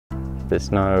There's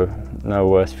no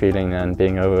worse feeling than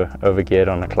being over geared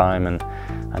on a climb and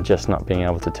just not being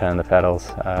able to turn the pedals.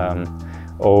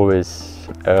 Always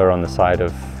err on the side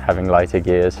of having lighter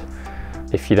gears.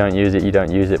 If you don't use it, you don't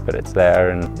use it, but it's there.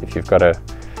 And if you've got a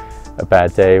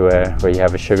bad day where you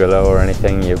have a sugar low or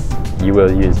anything, you will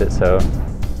use it. So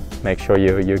make sure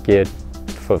you're geared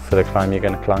for the climb you're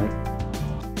going to climb.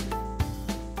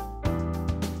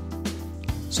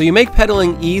 So you make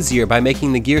pedaling easier by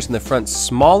making the gears in the front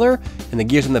smaller and the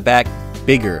gears in the back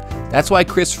bigger. That's why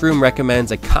Chris Froome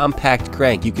recommends a compact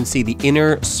crank. You can see the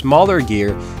inner, smaller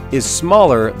gear is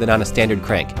smaller than on a standard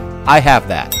crank. I have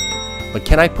that. But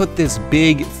can I put this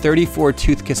big 34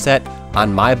 tooth cassette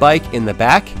on my bike in the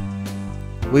back?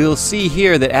 We will see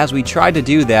here that as we try to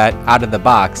do that out of the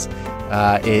box,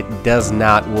 it does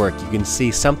not work. You can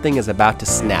see something is about to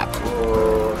snap.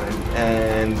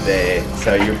 And there,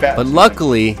 so you're back. But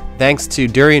luckily, thanks to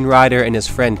Durian Rider and his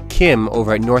friend Kim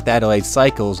over at North Adelaide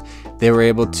Cycles, they were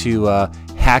able to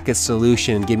hack a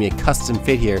solution and give me a custom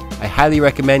fit here. I highly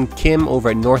recommend Kim over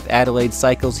at North Adelaide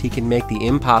Cycles. He can make the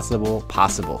impossible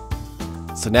possible.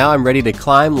 So now I'm ready to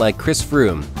climb like Chris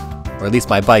Froome, or at least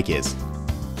my bike is.